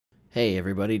Hey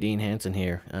everybody, Dean Hansen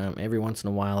here. Every once in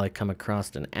a while I come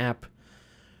across an app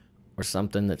or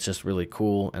something that's just really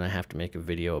cool and I have to make a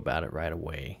video about it right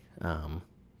away.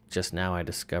 Just now I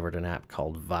discovered an app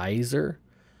called Vysor,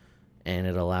 and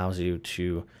it allows you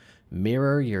to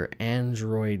mirror your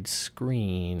Android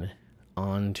screen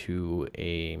onto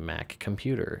a Mac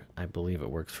computer. I believe it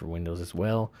works for Windows as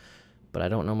well, but I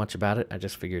don't know much about it. I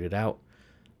just figured it out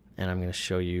and I'm going to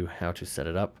show you how to set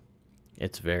it up.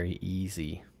 It's very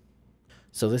easy.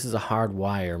 So this is a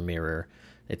hardwire mirror.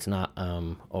 It's not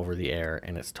over the air,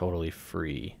 and it's totally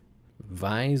free.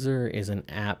 Vysor is an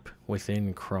app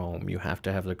within Chrome. You have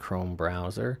to have the Chrome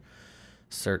browser.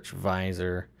 Search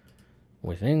Vysor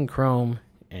within Chrome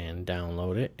and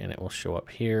download it, and it will show up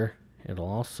here. It'll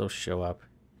also show up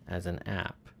as an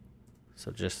app.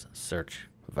 So just search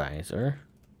Vysor.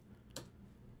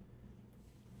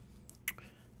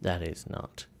 That is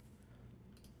not...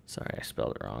 Sorry, I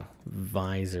spelled it wrong.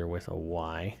 Vysor with a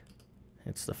Y.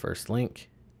 It's the first link.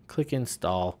 Click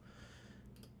install,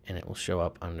 and it will show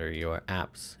up under your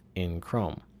apps in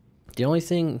Chrome. The only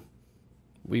thing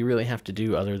we really have to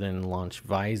do other than launch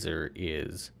Vysor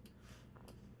is,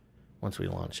 once we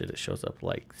launch it, it shows up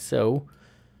like so.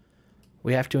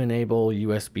 We have to enable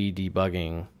USB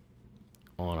debugging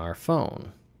on our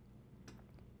phone.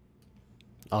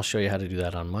 I'll show you how to do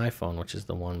that on my phone, which is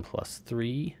the OnePlus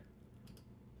 3.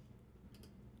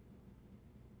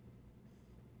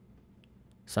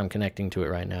 So I'm connecting to it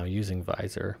right now using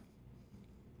Vysor.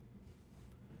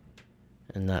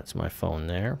 And that's my phone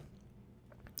there.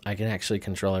 I can actually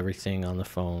control everything on the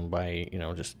phone by,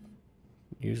 just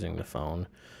using the phone,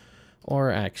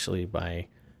 or actually by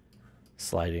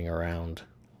sliding around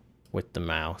with the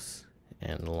mouse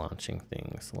and launching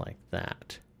things like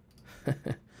that.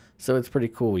 So it's pretty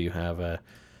cool. You have a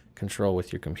control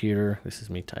with your computer. This is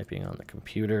me typing on the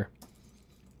computer,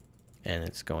 and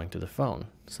it's going to the phone.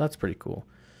 So that's pretty cool.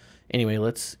 Anyway,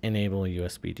 let's enable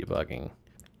USB debugging.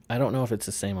 I don't know if it's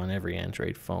the same on every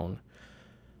Android phone,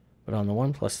 but on the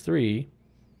OnePlus 3,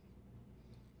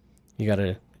 you got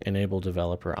to enable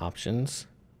developer options,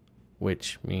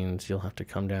 which means you'll have to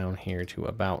come down here to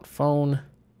About Phone,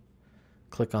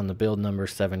 click on the build number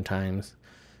 7 times.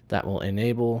 That will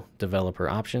enable developer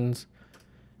options.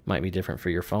 Might be different for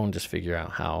your phone. Just figure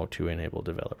out how to enable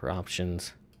developer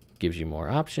options. Gives you more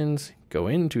options. Go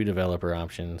into developer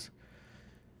options.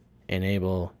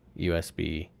 Enable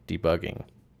USB debugging.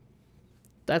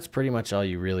 That's pretty much all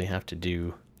you really have to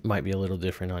do. Might be a little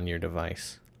different on your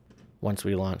device. Once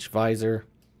we launch Vysor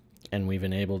and we've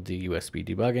enabled the USB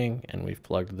debugging and we've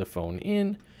plugged the phone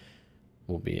in,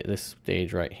 we'll be at this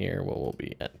stage right here. Well, we'll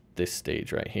be at this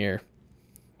stage right here.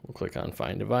 We'll click on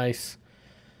Find Device,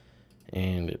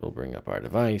 and it will bring up our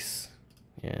device,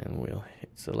 and we'll hit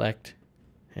Select,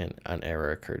 and an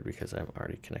error occurred because I'm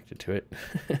already connected to it.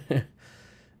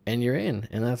 And you're in,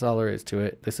 and that's all there is to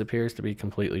it. This appears to be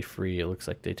completely free. It looks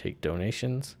like they take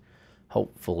donations.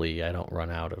 Hopefully I don't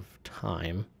run out of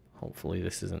time. Hopefully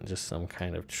this isn't just some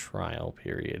kind of trial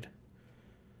period.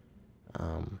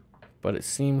 But it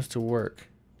seems to work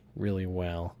really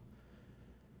well.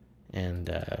 And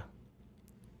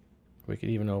we could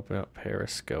even open up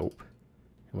Periscope,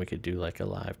 and we could do like a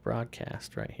live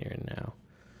broadcast right here and now.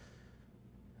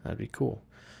 That'd be cool.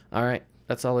 All right,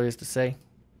 that's all there is to say.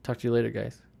 Talk to you later,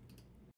 guys.